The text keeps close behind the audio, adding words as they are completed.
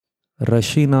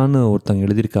ரஷீனான்னு ஒருத்தங்க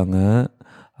எழுதியிருக்காங்க.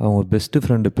 அவங்க பெஸ்ட்டு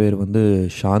ஃப்ரெண்டு பேர் வந்து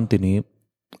சாந்தினி.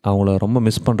 அவங்கள ரொம்ப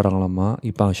மிஸ் பண்ணுறாங்களாம்மா.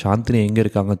 இப்போ சாந்தினி எங்கே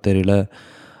இருக்காங்கன்னு தெரியல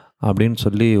அப்படின்னு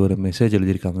சொல்லி ஒரு மெசேஜ்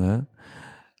எழுதியிருக்காங்க.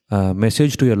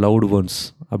 Message to your loved once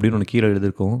அப்படின்னு ஒன்று கீழே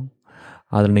எழுதியிருக்கோம்.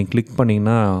 அதில் நீங்கள் கிளிக்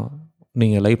பண்ணிங்கன்னா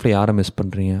நீங்கள் லைஃப்பில் யாரை மிஸ்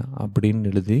பண்ணுறீங்க அப்படின்னு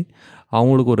எழுதி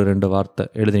அவங்களுக்கு ஒரு 2 வார்த்தை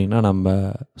எழுதினீங்கன்னா நம்ம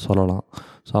சொல்லலாம்.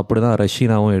 ஸோ அப்படி தான்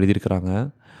ரஷீனாவும் எழுதியிருக்கிறாங்க.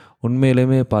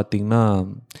 உண்மையிலுமே பார்த்திங்கன்னா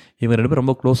இவங்க 2 பேரும்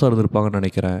ரொம்ப க்ளோஸாக இருந்திருப்பாங்கன்னு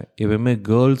நினைக்கிறேன். எப்பவுமே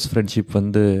கேர்ள்ஸ் ஃப்ரெண்ட்ஷிப்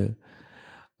வந்து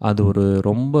அது ஒரு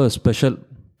ரொம்ப ஸ்பெஷல்.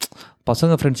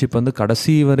 பசங்க ஃப்ரெண்ட்ஷிப் வந்து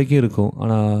கடைசி வரைக்கும் இருக்கும்.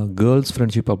 ஆனால் கேர்ள்ஸ்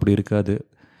ஃப்ரெண்ட்ஷிப் அப்படி இருக்காது.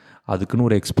 அதுக்குன்னு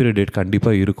ஒரு எக்ஸ்பைரி டேட்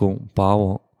கண்டிப்பாக இருக்கும்.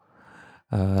 பாவம்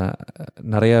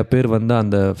நிறையா பேர் வந்து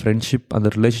அந்த ஃப்ரெண்ட்ஷிப் அந்த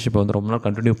ரிலேஷன்ஷிப்பை வந்து ரொம்ப நாள்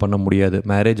கண்டினியூ பண்ண முடியாது.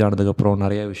 மேரேஜ் ஆனதுக்கப்புறம்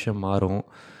நிறையா விஷயம் மாறும்.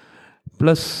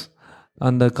 ப்ளஸ்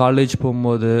அந்த காலேஜ்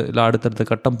போகும்போது இல்லை அடுத்தடுத்த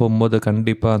கட்டம் போகும்போது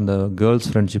கண்டிப்பாக அந்த கேர்ள்ஸ்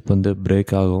ஃப்ரெண்ட்ஷிப் வந்து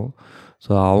பிரேக் ஆகும்.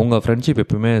 ஸோ அவங்க ஃப்ரெண்ட்ஷிப்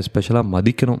எப்பவுமே ஸ்பெஷலாக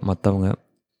மதிக்கணும் மற்றவங்க.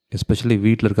 எஸ்பெஷலி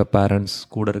வீட்டில் இருக்க பேரண்ட்ஸ்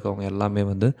கூட இருக்கவங்க எல்லாமே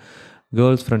வந்து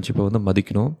கேர்ள்ஸ் ஃப்ரெண்ட்ஷிப்பை வந்து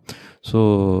மதிக்கணும். ஸோ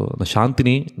அந்த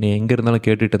சாந்தினி, நீ எங்கே இருந்தாலும்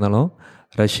கேட்டுட்டு இருந்தாலும்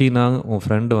ரஷீனா உன்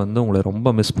ஃப்ரெண்டு வந்து உங்களை ரொம்ப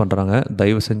மிஸ் பண்ணுறாங்க.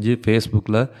 தயவு செஞ்சு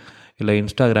ஃபேஸ்புக்கில் இல்லை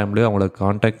இன்ஸ்டாகிராம்லேயோ அவங்கள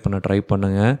காண்டாக்ட் பண்ண ட்ரை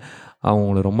பண்ணுங்கள். அவங்க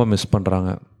உங்களை ரொம்ப மிஸ்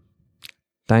பண்ணுறாங்க.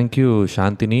 Thank you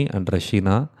Chandni and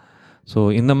ரஷீனா. ஸோ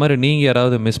இந்த மாதிரி நீங்கள்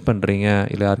யாராவது மிஸ் பண்ணுறீங்க,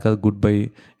 இல்லை யாருக்காவது குட் பை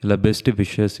இல்லை பெஸ்ட்டு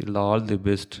விஷஸ் இல்லை ஆல் தி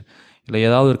பெஸ்ட் இல்லை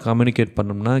ஏதாவது ஒரு கம்யூனிகேட்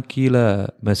பண்ணோம்னா கீழே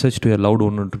மெசேஜ் டு யர் லவ்டு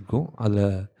ஒன்று இருக்கும். அதில்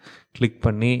கிளிக்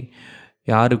பண்ணி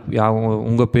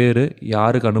உங்கள் பேர்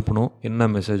யாருக்கு அனுப்பணும், என்ன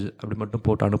மெசேஜ் அப்படி மட்டும்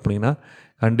போட்டு அனுப்புனீங்கன்னா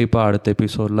கண்டிப்பாக அடுத்த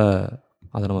எபிசோடில்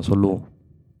அதை நம்ம சொல்லுவோம்.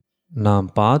 நான்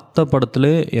பார்த்த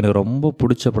படத்துலே எனக்கு ரொம்ப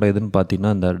பிடிச்ச படம் எதுன்னு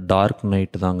பார்த்தீங்கன்னா இந்த டார்க்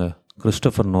நைட்டு தாங்க.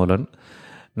 Christopher Nolan.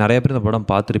 நிறைய பேர் இந்த படம்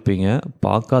பார்த்துருப்பீங்க.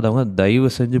 பார்க்காதவங்க தயவு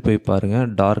செஞ்சு போய்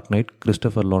பாருங்கள். Dark night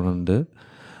Christopher Nolan.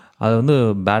 அது வந்து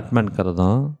பேட்மேன் கதை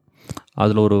தான்.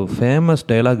 அதில் ஒரு ஃபேமஸ்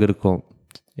டைலாக் இருக்கும்.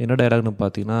 என்ன டைலாக்னு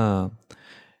பார்த்தீங்கன்னா,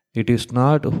 it is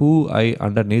not who I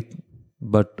underneath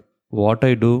but what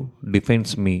I do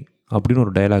defines me அப்படின்னு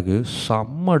ஒரு டைலாகு.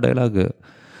 செம்ம டைலாகு.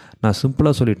 நான்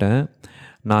சிம்பிளாக சொல்லிட்டேன்.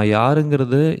 நான்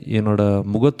யாருங்கிறது என்னோடய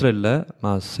முகத்தில் இல்லை,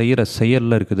 நான் செய்கிற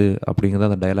செயலில் இருக்குது அப்படிங்கிறது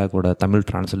அந்த டைலாகோட தமிழ்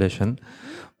டிரான்ஸ்லேஷன்.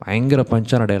 பயங்கர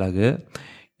பஞ்சான டைலாகு.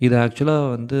 இது ஆக்சுவலாக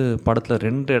வந்து படத்தில்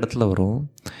 2 இடத்துல வரும்.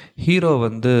 ஹீரோ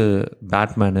வந்து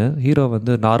பேட்மேனு. ஹீரோ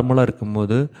வந்து நார்மலாக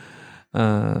இருக்கும்போது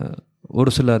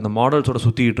ஒரு சில அந்த மாடல்ஸோட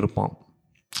சுற்றிக்கிட்டு இருப்பான்.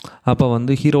 அப்போ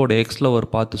வந்து ஹீரோவோட எக்ஸ் லவர்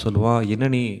பார்த்து சொல்லுவான், என்ன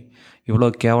நீ இவ்வளோ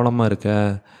கேவலமாக இருக்க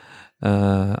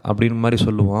அப்படின்னு மாதிரி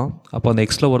சொல்லுவான். அப்போ அந்த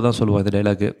எக்ஸ் லவர் தான் சொல்லுவான் இந்த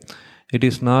dialogue. It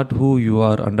is not who you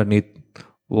are underneath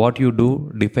what you do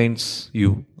defines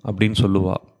you அப்படின்னு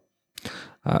சொல்லுவாள்.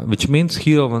 விச் மீன்ஸ்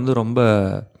ஹீரோ வந்து ரொம்ப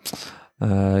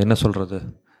என்ன சொல்கிறது,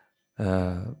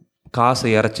 காசை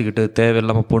இறச்சிக்கிட்டு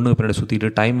தேவையில்லாமல் பொண்ணுக்கு பின்னாடி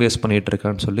சுற்றிக்கிட்டு டைம் வேஸ்ட் பண்ணிகிட்டு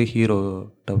இருக்கான்னு சொல்லி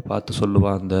ஹீரோட்ட பார்த்து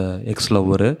சொல்லுவான் அந்த எக்ஸ்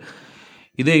லவ்வரு.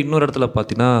 இதே இன்னொரு இடத்துல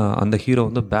பார்த்தீங்கன்னா அந்த ஹீரோ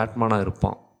வந்து பேட்மேனாக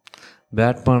இருப்பான்.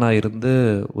 பேட்மேனாக இருந்து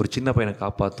ஒரு சின்ன பையனை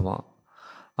காப்பாற்றுவான்.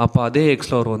 அப்போ அதே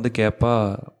எக்ஸ் லவர் வந்து கேட்பா,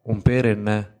 உன் பேர் என்ன,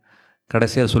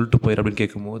 கடைசியாக சொல்லிட்டு போயிரு அப்படின்னு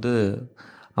கேட்கும்போது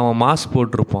அவன் மாஸ்க்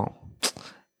போட்டிருப்பான்.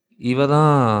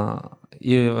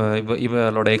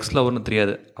 இவளோட எக்ஸ் லவர்னு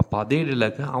தெரியாது. அப்போ அதே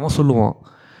டைலாக அவன் சொல்லுவான்,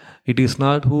 it is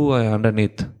not who I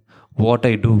underneath what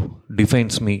I do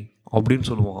defines me அப்படின்னு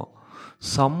சொல்லுவான்.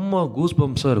 செம்ம கூஸ்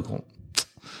பம்ப்ஸாக இருக்கும்.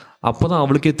 அப்போ தான்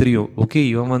அவளுக்கே தெரியும், ஓகே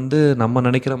இவன் வந்து நம்ம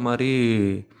நினைக்கிற மாதிரி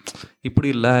இப்படி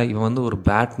இல்லை, இவன் வந்து ஒரு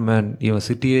பேட்மேன், இவன்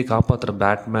சிட்டியே காப்பாற்றுற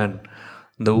பேட்மேன்,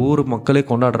 இந்த ஊர் மக்களே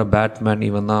கொண்டாடுற பேட்மேன்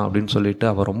இவன் தான் அப்படின்னு சொல்லிட்டு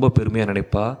அவள் ரொம்ப பெருமையாக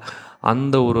நினைப்பா.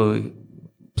 அந்த ஒரு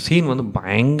சீன் வந்து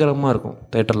பயங்கரமாக இருக்கும்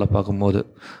தேட்டரில் பார்க்கும்போது.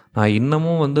 நான்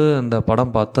இன்னமும் வந்து அந்த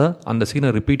படம் பார்த்தா அந்த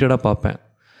சீனை ரிப்பீட்டடாக பார்ப்பேன்.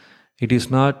 It is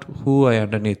not who I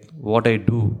underneath what I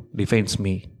do defines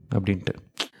me அப்படின்ட்டு.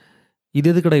 இது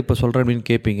எதுக்கடா இப்போ சொல்கிறேன் அப்படின்னு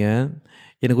கேட்பீங்க.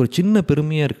 எனக்கு ஒரு சின்ன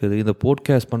பெருமையாக இருக்குது. இந்த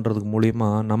போட்காஸ்ட் பண்ணுறதுக்கு மூலிமா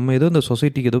நம்ம ஏதோ இந்த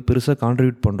சொசைட்டிக்கு ஏதோ பெருசாக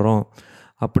கான்ட்ரிபியூட் பண்ணுறோம்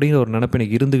அப்படிங்கிற ஒரு நினைப்பு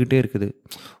எனக்கு இருந்துக்கிட்டே இருக்குது.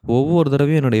 ஒவ்வொரு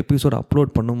தடவையும் என்னோடய எபிசோட்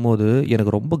அப்லோட் பண்ணும்போது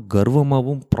எனக்கு ரொம்ப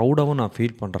கர்வமாகவும் ப்ரௌடாகவும் நான்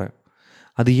ஃபீல் பண்ணுறேன்.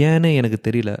 அது ஏன்னு எனக்கு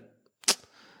தெரியல.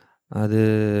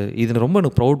 இது ரொம்ப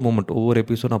எனக்கு ப்ரௌட் மூமெண்ட் ஒவ்வொரு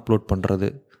எபிசோடும் அப்லோட் பண்ணுறது.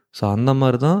 ஸோ அந்த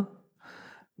மாதிரி தான்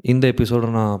இந்த எபிசோடை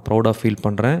நான் ப்ரௌடாக ஃபீல்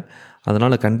பண்ணுறேன்.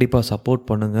 அதனால் கண்டிப்பாக சப்போர்ட்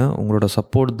பண்ணுங்கள். உங்களோட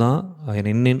சப்போர்ட் தான்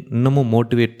என்னை இன்னமும்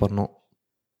மோட்டிவேட் பண்ணும்.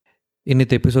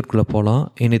 இன்னித்த எபிசோட்குள்ளே போகலாம்.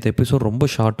 இன்னித்த எபிசோட் ரொம்ப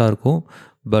ஷார்ட்டாக இருக்கும்,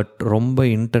 பட் ரொம்ப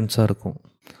இன்டென்ஸாக இருக்கும்.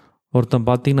 ஒருத்தன்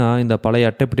பார்த்திங்கன்னா இந்த பழைய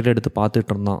அட்டைப்பெட்டியில் எடுத்து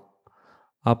பார்த்துட்டு இருந்தான்.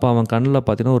 அப்போ அவன் கண்ணில்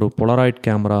பார்த்திங்கன்னா ஒரு பொலராய்டு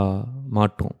கேமரா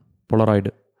மாட்டும்.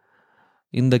 பொலராய்டு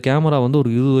இந்த கேமரா வந்து ஒரு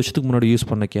 20 வருஷத்துக்கு முன்னாடி யூஸ்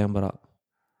பண்ண கேமரா.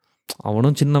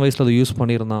 அவனும் சின்ன வயசில் அதை யூஸ்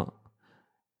பண்ணியிருந்தான்.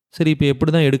 சரி இப்போ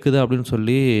எப்படி தான் எடுக்குது அப்படின்னு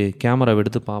சொல்லி கேமராவை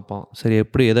எடுத்து பார்ப்பான். சரி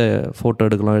எப்படி எதை ஃபோட்டோ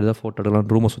எடுக்கலாம், எதை ஃபோட்டோ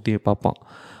எடுக்கலாம்னு ரூமை சுற்றி பார்ப்பான்.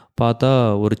 பார்த்தா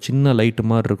ஒரு சின்ன லைட்டு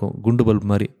மாதிரி இருக்கும், குண்டு பல்ப்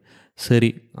மாதிரி. சரி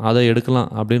அதை எடுக்கலாம்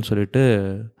அப்படின்னு சொல்லிட்டு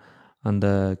அந்த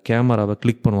கேமராவை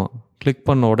கிளிக் பண்ணுவான். கிளிக்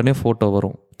பண்ண உடனே ஃபோட்டோ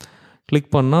வரும்.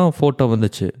 கிளிக் பண்ணால் ஃபோட்டோ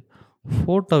வந்துச்சு.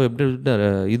 ஃபோட்டோவை எப்படி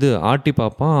இது ஆட்டி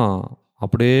பார்ப்பான்.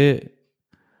 அப்படியே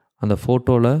அந்த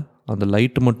ஃபோட்டோவில் அந்த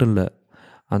லைட்டு மட்டும் இல்லை,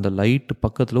 அந்த லைட்டு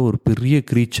பக்கத்தில் ஒரு பெரிய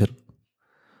க்ரீச்சர்,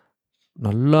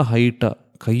 நல்லா ஹைட்டாக,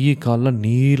 கை கால்லாம்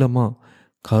நீளமாக,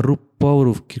 கருப்பாக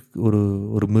ஒரு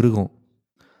ஒரு மிருகம்.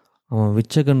 அவன்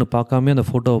வச்ச கண்ணு பார்க்காம அந்த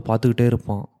ஃபோட்டோவை பார்த்துக்கிட்டே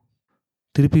இருப்பான்.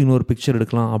 திருப்பி இன்னொரு பிக்சர்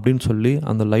எடுக்கலாம் அப்படின்னு சொல்லி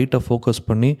அந்த லைட்டை ஃபோக்கஸ்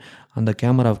பண்ணி அந்த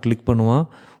கேமராவை கிளிக் பண்ணுவான்.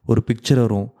 ஒரு பிக்சர்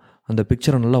வரும். அந்த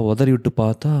பிக்சரை நல்லா உதறி விட்டு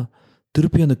பார்த்தா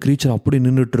திருப்பி அந்த க்ரீச்சர் அப்படி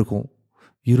நின்றுட்டுருக்கும்.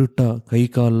 இருட்டாக, கை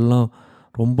காலெலாம்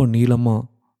ரொம்ப நீளமாக.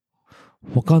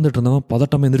 உட்காந்துட்டு இருந்தவன்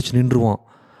பதட்டமாக எந்திரிச்சு நின்றுவான்.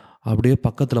 அப்படியே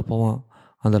பக்கத்தில் போவான்,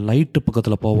 அந்த லைட்டு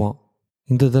பக்கத்தில் போவான்.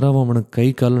 இந்த தடவை அவனுக்கு கை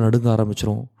காலில் நடுங்க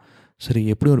ஆரம்பிச்சிரும். சரி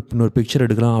எப்படி இன்னொரு பிக்சர்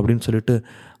எடுக்கலாம் அப்படின்னு சொல்லிட்டு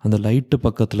அந்த லைட்டு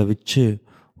பக்கத்தில் வச்சு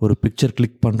ஒரு பிக்சர்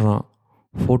கிளிக் பண்ணுறான்.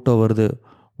 ஃபோட்டோ வருது.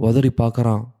 உதறி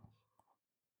பார்க்குறான்,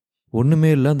 ஒன்றுமே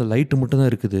இல்லை, அந்த லைட்டு மட்டும்தான்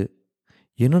இருக்குது.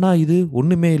 என்னடா இது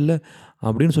ஒன்றுமே இல்லை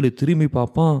அப்படின்னு சொல்லி திரும்பி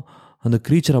பார்ப்பான். அந்த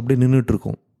க்ரீச்சர் அப்படியே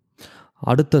நின்றுட்டுருக்கும்.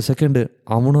 அடுத்த செகண்டு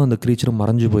அவனும் அந்த க்ரீச்சரும்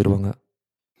மறைஞ்சு போயிடுவாங்க.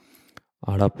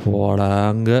 அட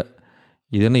போடாங்க,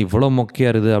 இது என்ன இவ்வளோ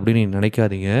மொக்கையாக இருக்குது அப்படின்னு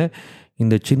நினைக்காதீங்க.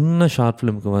 இந்த சின்ன ஷார்ட்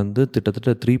ஃபிலிமுக்கு வந்து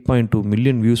கிட்டத்தட்ட 3.2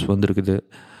 மில்லியன் வியூஸ் வந்திருக்குது.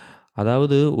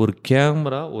 அதாவது ஒரு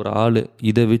கேமரா, ஒரு ஆள்,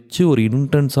 இதை வச்சு ஒரு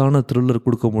இன்டென்ஸான த்ரில்லர்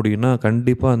கொடுக்க முடியும்னா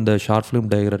கண்டிப்பாக அந்த ஷார்ட் ஃபிலிம்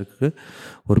டைரக்டருக்கு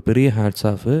ஒரு பெரிய ஹேட்ஸ்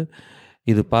ஆஃபு.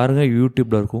 இது பாருங்கள்,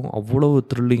 யூடியூப்பில் இருக்கும், அவ்வளோ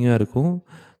த்ரில்லிங்காக இருக்கும்.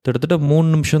 கிட்டத்தட்ட 3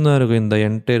 நிமிஷம் தான் இருக்கும் இந்த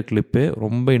என்டையர் கிளிப்பே.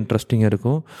 ரொம்ப இன்ட்ரெஸ்டிங்காக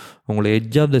இருக்கும். உங்களை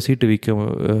எட்ஜ் ஆஃப் த சீட்டு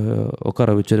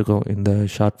உட்கார வச்சுருக்கோம் இந்த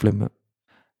ஷார்ட் ஃபிலிமை.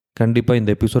 கண்டிப்பாக இந்த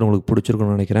எபிசோட் உங்களுக்கு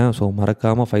பிடிச்சிருக்குன்னு நினைக்கிறேன். ஸோ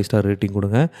மறக்காமல் 5 ஸ்டார் ரேட்டிங்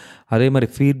கொடுங்க. அதே மாதிரி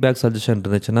ஃபீட்பேக், சஜஷன்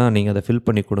இருந்துச்சுன்னா நீங்கள் அதை ஃபில்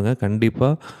பண்ணி கொடுங்க.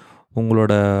 கண்டிப்பாக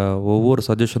உங்களோட ஒவ்வொரு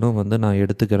சஜஷனும் வந்து நான்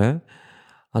எடுத்துக்கிறேன்.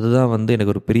 அதுதான் வந்து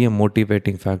எனக்கு ஒரு பெரிய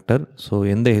மோட்டிவேட்டிங் ஃபேக்டர். ஸோ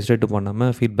எந்த ஹெசிடேட்டும்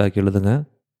பண்ணாமல் ஃபீட்பேக் எழுதுங்க.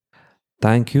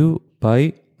 Thank you, bye.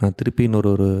 நான் திருப்பி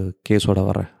இன்னொரு கேஸோட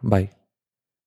வரேன். பாய்.